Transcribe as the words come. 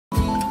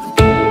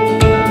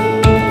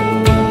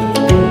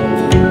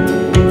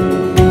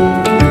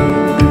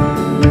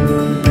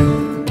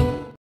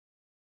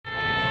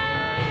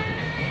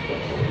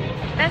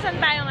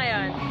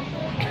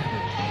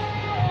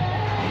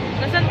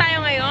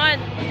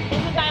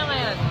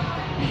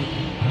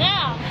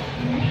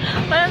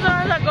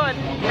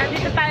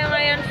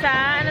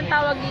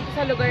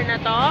sa lugar na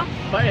to?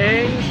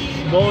 Paengs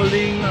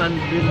Bowling and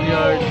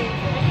Billiard.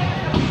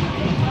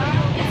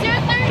 It's your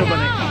turn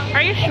na.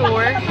 Are you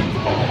sure?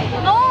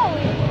 No!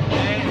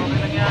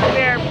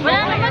 We're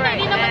Wala going naman, right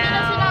hindi naman nila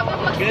now. sinabi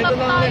mag-stop Ganito lang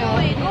tayo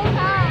yan. eh. Go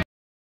na!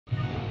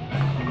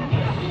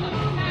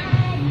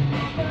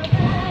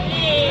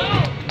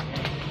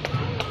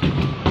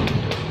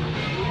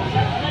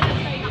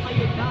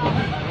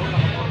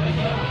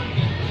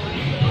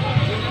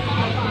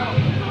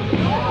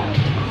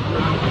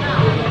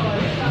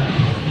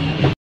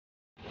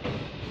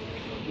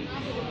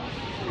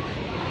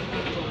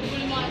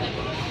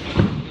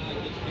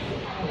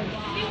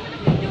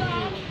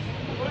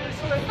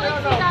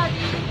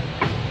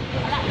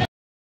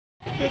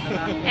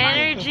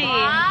 Energy.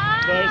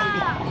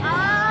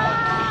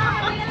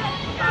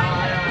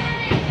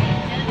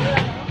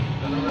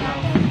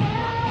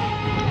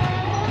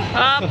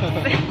 Up.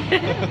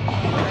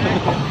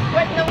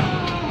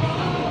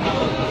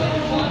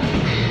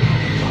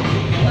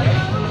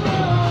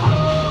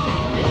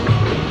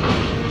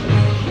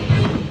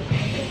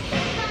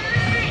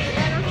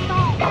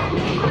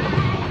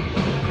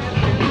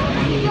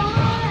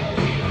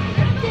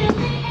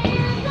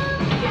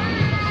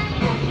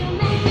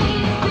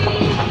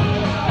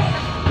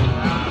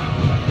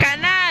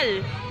 Kanal.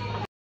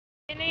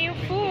 Yan na yung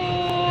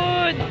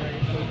food.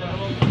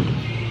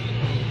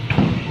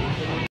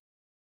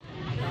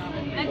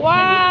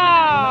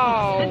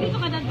 Wow! Nandito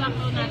ka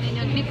nag-background natin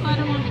yun. Click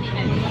para mga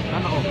minutes.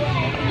 Ano ko?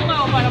 Ito nga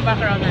ako parang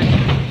background natin.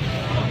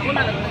 Ako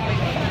na lang.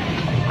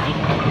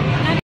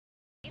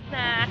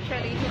 Na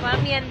actually, si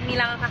Mami and me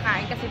lang ang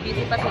kakain kasi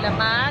busy pa sila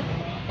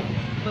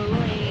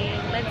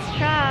mag-bowling. Let's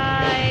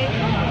try!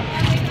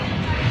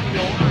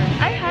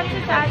 Ay, hands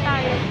sa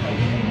tayo.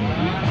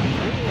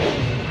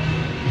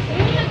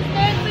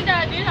 Nag-start si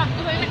Daddy. Sabi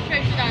ko kayo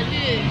nag-start si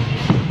Daddy.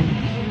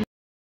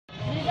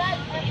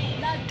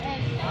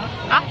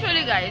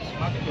 Actually, guys,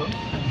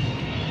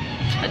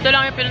 ito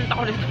lang yung pinunta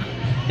ko dito.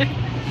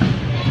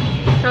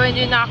 So,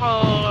 hindi na ako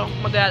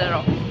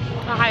maglalaro.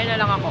 Kakain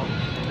na lang ako.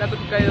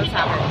 Labig kayo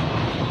sa akin.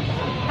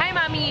 Hi,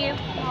 Mami!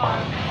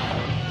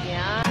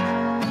 Yeah.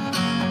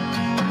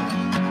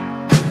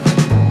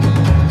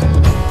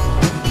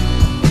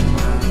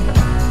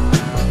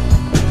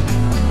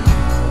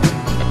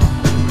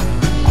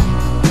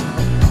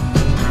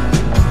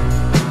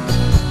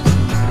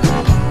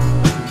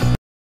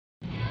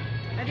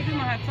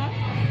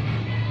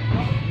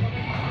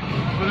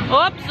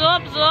 Oops!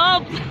 Oops!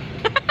 Oops!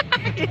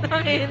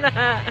 Kita-kita.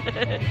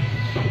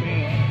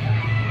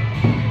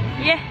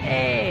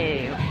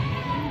 Yay!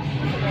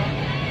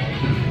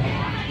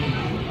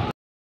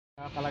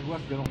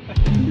 Kalagwas, gano'n.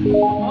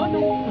 Oh,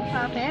 nung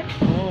sa atin?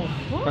 Oo.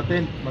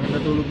 Patin. Bakit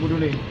natulog mo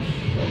dun eh.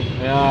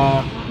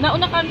 Kaya,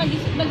 Nauna ka,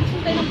 nagising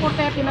tayo ng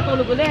 4:30,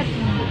 natulog ulit.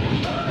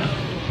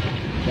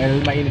 dahil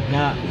mainit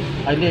nga.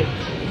 Ay, hindi.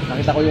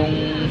 Nakita ko yung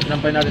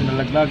sinampay natin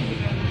nalaglag.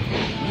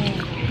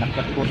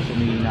 Nakkat ko, tapos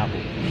umingin na ako.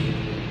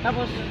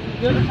 Tapos,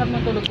 yun ang sabi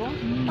ng tulog ko?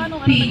 Paano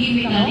ka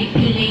nagising ako?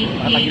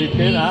 Nakatagilid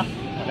kayo na.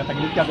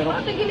 Nakatagilid ka, pero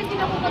Tagilid din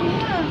ako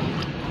kanina.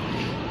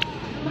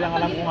 hindi ang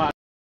alam ko nga.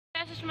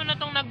 Beses mo na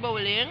tong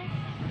nag-bowling?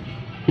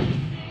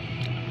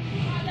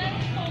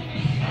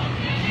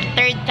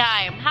 Third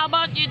time. How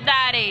about you,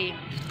 Daddy?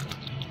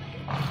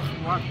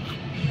 What?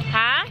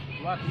 Ha?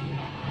 What?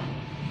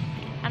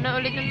 Ano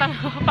ulit yung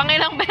tanong?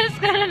 Pangilang beses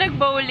ka na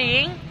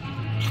nag-bowling?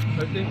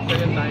 I think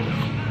second time.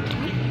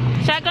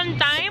 Second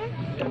time?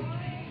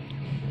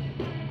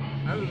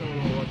 I don't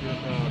know what is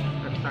the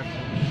exact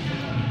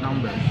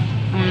number.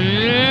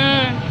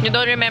 You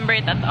don't remember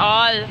it at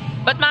all.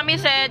 But Mommy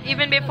said,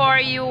 even before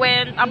you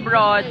went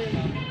abroad,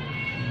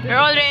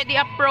 you're already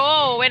a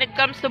pro when it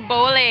comes to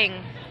bowling.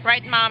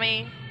 Right,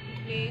 Mommy?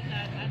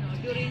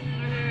 During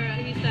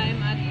his time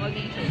at All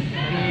Nations.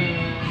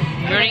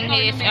 During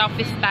his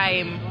office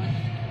time.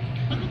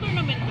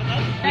 Mag-tournament ba ba?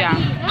 Yeah.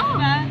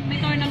 Diba? May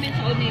tournament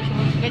sa All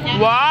Nations. Ganyan.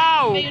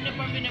 Wow! May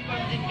uniform din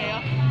kayo?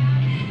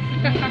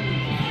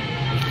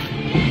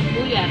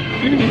 Buya.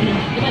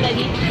 Diba,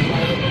 Daddy?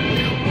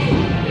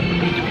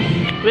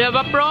 We have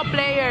a pro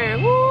player.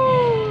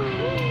 Woo!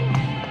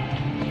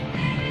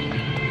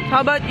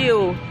 How about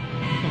you?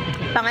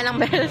 Pangilang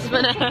beses mo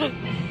na.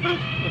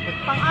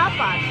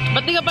 Pang-apat.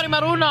 Ba't di ka pa rin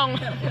marunong?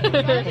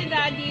 Parang si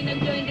Daddy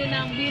nag-join din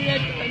ng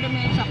billiard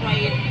tournament sa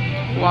Kuwait.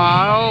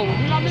 Wow!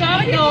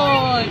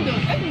 Champion!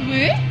 Ay,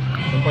 hindi?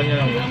 Kumpanya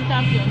lang. Yung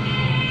champion.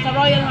 Sa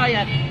Royal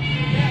Hyatt.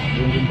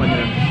 Yung kumpanya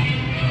lang.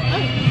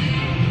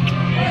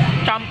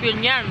 Champion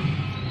yan.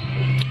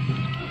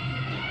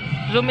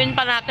 Zoom in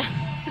pa natin.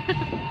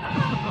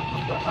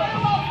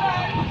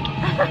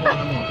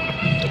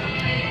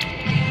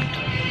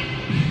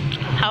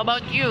 How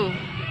about you?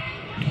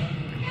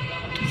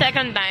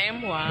 Second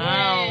time?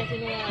 Wow.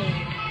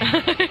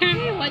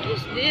 What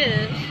is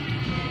this?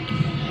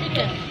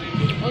 Chicken.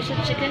 Also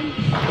chicken.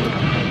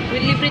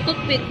 With libre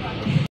toothpick.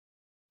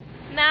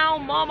 Now,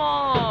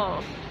 Momo!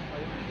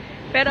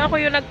 Pero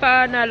ako yung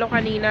nagpanalo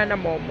kanina na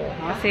Momo.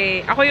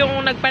 Kasi ako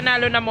yung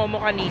nagpanalo na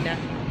Momo kanina.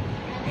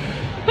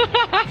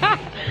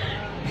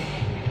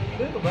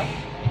 Dito ba?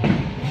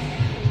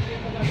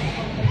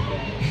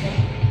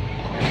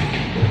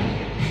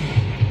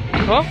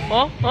 Oh,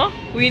 oh, oh.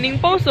 Winning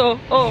pose, oh.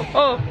 Oh,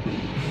 oh.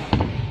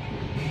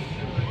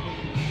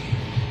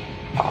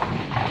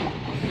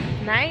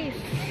 Nice.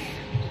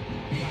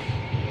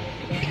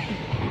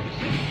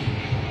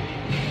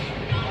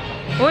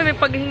 Uy, may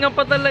paghinga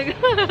pa talaga.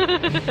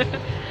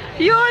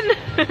 Yun!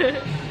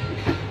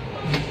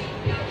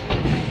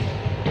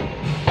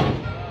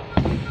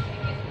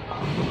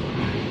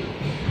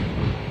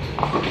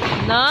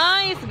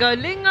 Nice!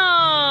 Galing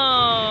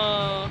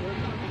ah!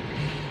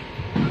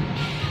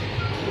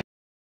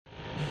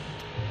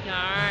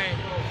 Yarn.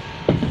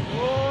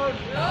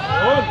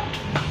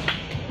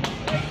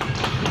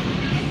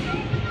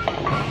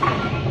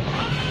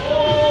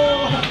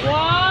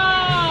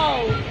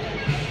 Wow!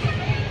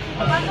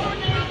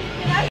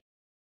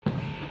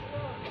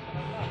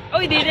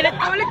 Uy, didilit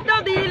ko ulit daw!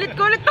 Didilit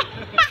ko ulit daw!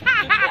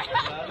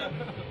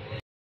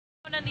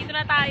 Nandito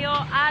na tayo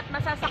at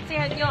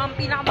masasaksihan nyo ang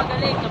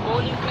pinakamagaling na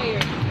bowling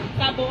player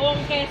sa buong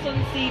Quezon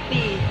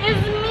City.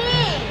 It's me!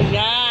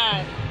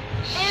 Yan!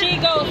 She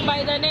goes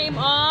by the name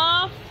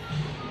of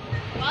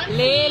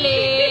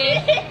Lily!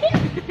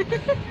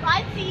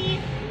 Fancy!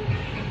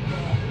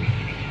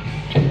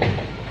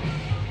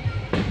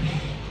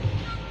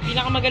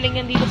 Pinakamagaling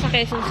yan dito sa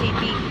Quezon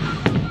City.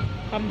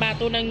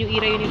 Pambato ng New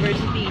Era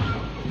University.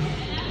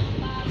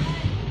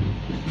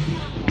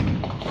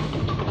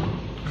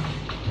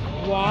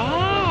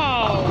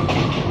 Wow!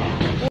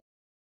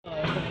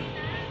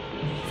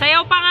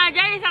 Sayaw pa nga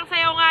dyan. Isang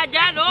sayaw nga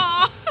dyan.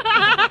 Oo!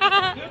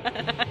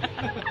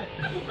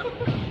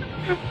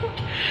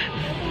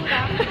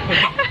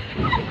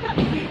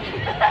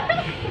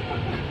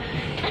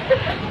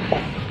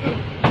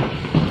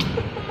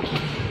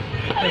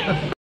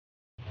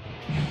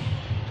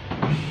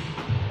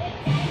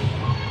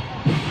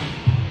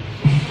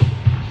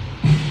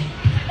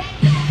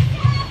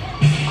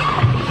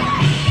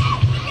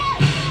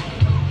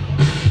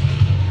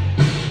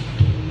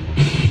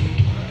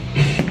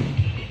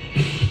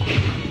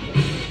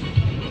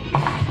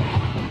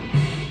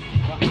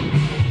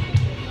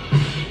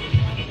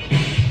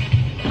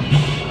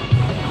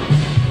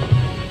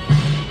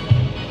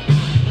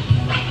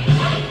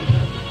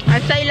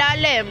 At sa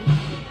ilalim.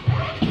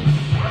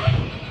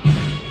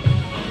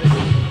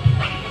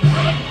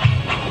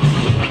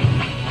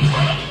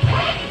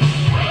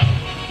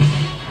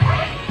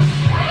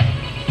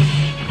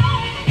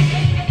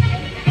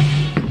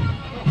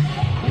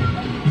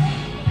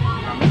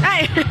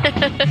 Ay!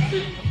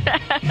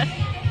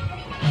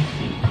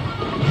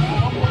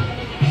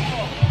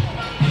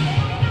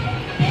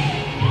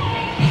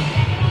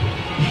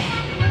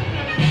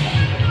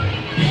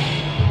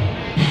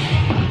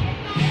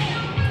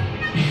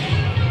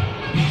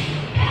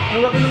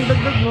 Ang laki ng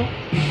dagdag, no?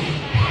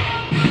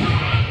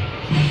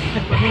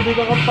 Pag hindi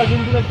ka kapag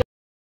hindi nag...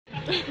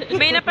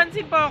 May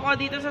napansin po ako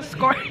dito sa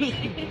scoring.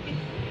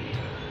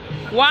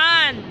 1,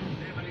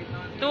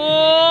 2,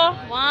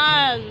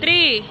 1,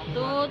 3.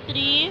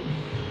 2,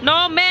 3.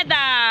 No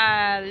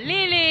medal!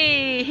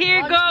 Lily!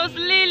 Here goes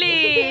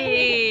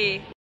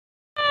Lily!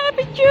 Ah,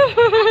 picture!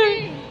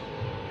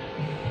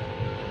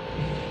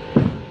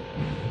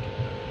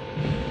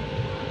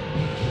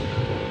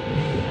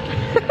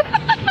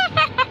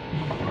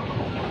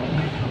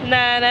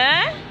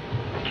 Nana?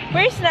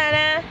 Where's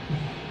Nana?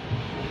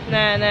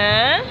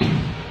 Nana?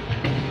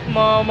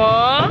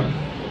 Momo?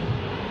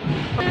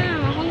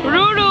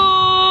 Ruru!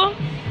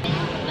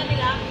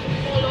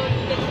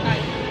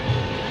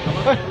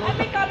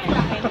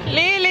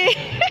 Lily!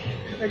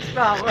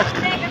 Extra ako.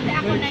 Kasi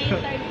ako na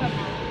yung turn ko na.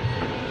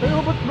 Ay,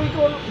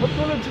 ba't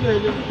tulad si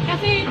Lely?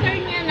 Kasi yung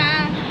turn niya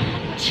na.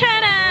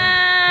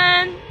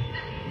 Charan!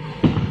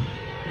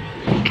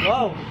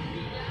 Wow!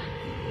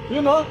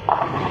 Yun, oh!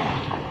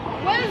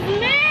 Was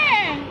me!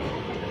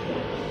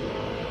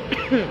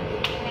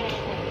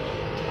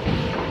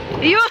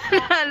 Yun!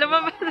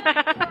 Lumabas na!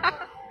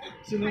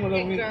 Sino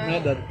walang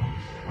medal?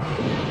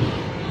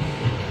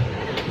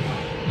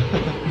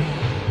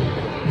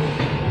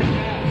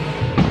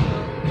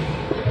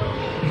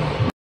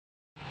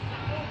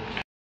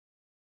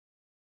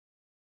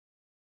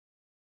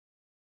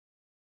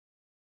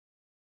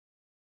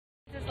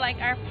 This is like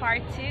our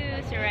part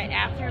 2, so right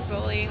after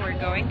bowling, we're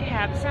going to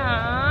have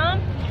some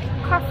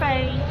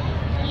coffee.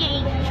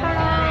 Yay!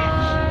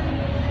 Charan!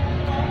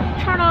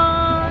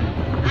 Charan!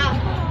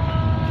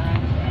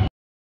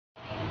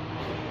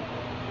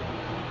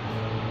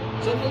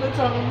 Saan mo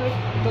sa akin, Nick?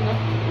 Ito na.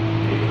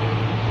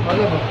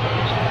 Ano ba?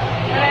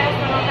 Parehas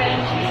naman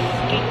kayong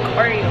cheesecake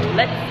Oreo.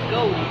 Let's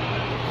go!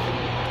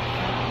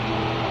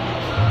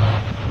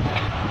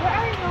 Where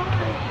are you?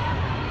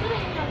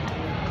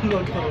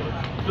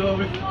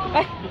 Grabe.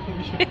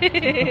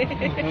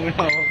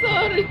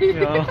 Sorry!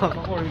 Yeah,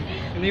 ako.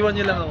 Iniwan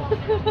niyo lang ako.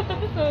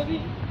 Sorry.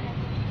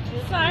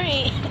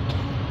 Sorry.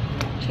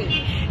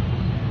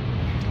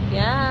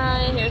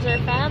 Yan, here's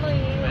our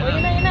family. O, yun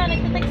na,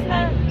 nagte-text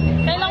na.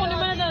 Kailan ko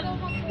naman na doon.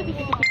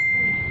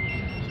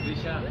 Hindi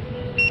siya.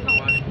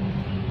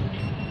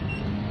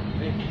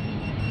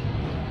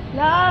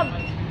 Love!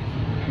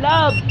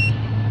 Love!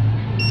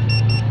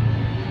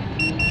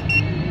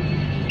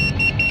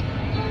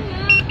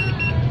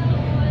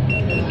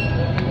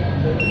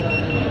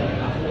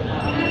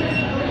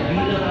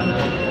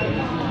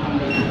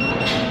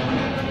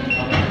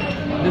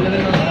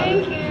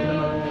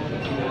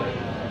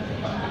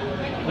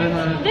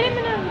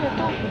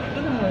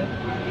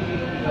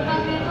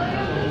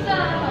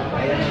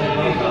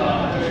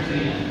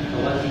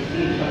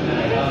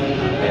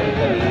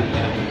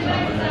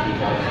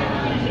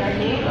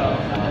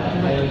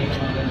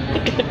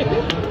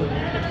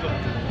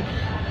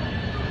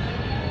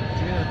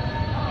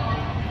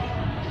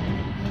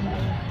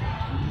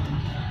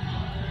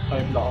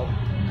 out.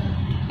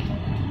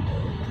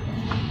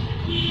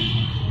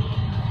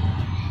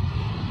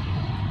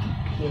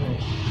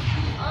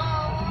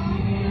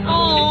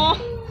 Oh.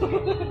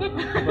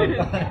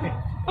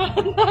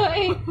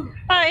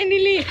 Tayo ni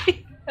Lily.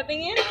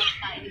 Patingin.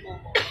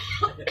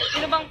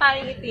 Sino bang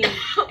tayong itim?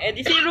 Eh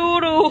di si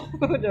Ruru.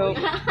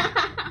 Joke.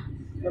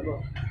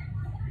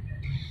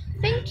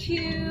 Thank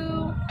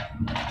you.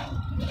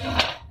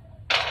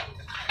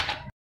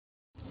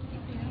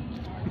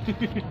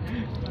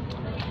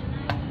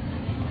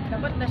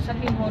 Dapat nasa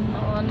Timon,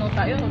 ano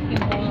tayo,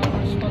 Timon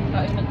spot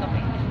tayo nagkape.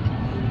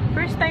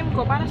 First time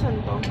ko. Para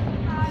saan to?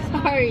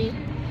 Sorry.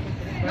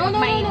 No.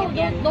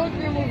 Don't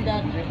remove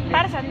that.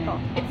 Para saan to?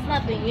 It's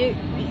nothing. You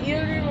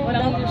remove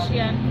Walang that. juice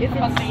yan. If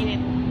it's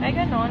Mainit. Ay,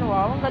 ganon.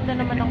 Wow, ang ganda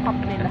naman ng cup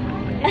nila.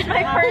 It's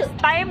my first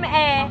time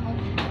eh.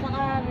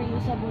 Saka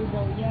reusable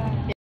daw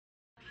yan.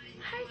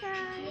 Hi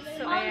guys!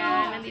 So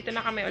ayan, nandito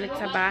na kami ulit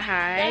sa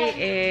bahay.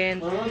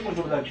 And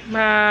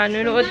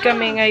manunood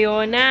kami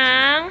ngayon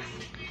ng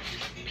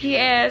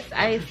PS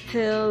I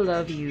Still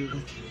Love You.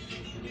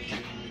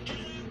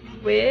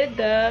 With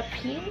the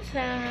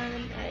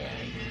pinsan.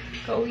 Ayan.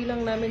 Kauwi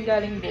lang namin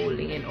galing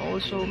bowling and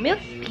also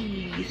milk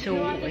tea. So,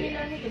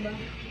 ayan.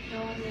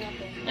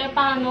 Eh,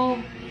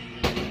 paano?